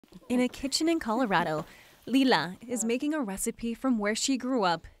In a kitchen in Colorado, Lila is making a recipe from where she grew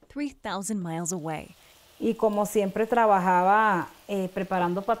up 3,000 miles away. Y como siempre trabajaba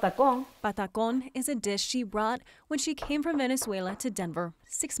preparando patacón. Patacón is a dish she brought when she came from Venezuela to Denver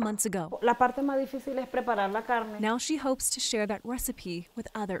 6 months ago. La parte más difícil es preparar la carne. Now she hopes to share that recipe with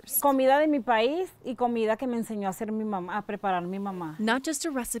others. Comida de mi país y comida que me enseñó a hacer mi mamá, a preparar mi mamá. Not just a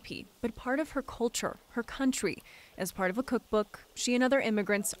recipe, but part of her culture, her country. As part of a cookbook, she and other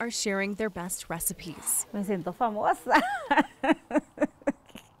immigrants are sharing their best recipes. Me siento famosa.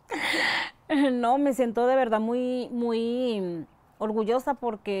 No, me siento de verdad muy orgullosa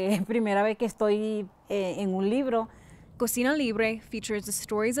porque es primera vez que estoy en un libro. Cocina Libre features the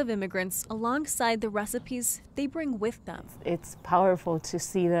stories of immigrants alongside the recipes they bring with them. It's powerful to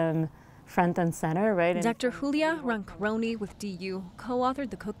see them front and center, right? Dr. Julia Rancaroni with DU co-authored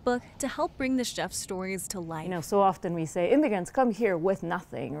the cookbook to help bring the chef's stories to life. You know, so often we say immigrants come here with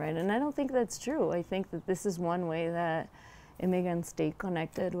nothing, right? And I don't think that's true. I think that this is one way that immigrants stay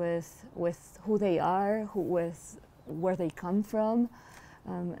connected with who they are, with where they come from.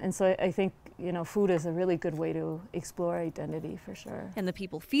 And so I think, you know, food is a really good way to explore identity for sure. And the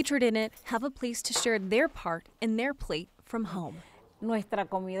people featured in it have a place to share their part in their plate from home. Nuestra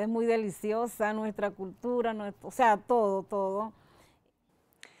comida es muy deliciosa, nuestra cultura, o sea, todo.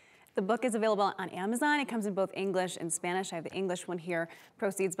 The book is available on Amazon. It comes in both English and Spanish. I have the English one here.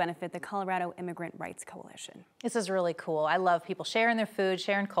 Proceeds benefit the Colorado Immigrant Rights Coalition. This is really cool. I love people sharing their food,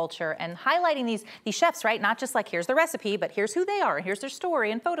 sharing culture, and highlighting these chefs, right? Not just like, here's the recipe, but here's who they are, and here's their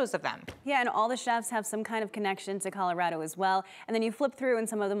story, and photos of them. Yeah, and all the chefs have some kind of connection to Colorado as well. And then you flip through, and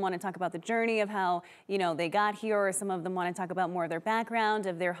some of them want to talk about the journey of how, you know, they got here, or some of them want to talk about more of their background,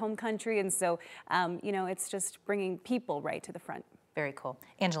 of their home country. And so, you know, it's just bringing people right to the front. Very cool.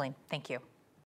 Angeline, thank you.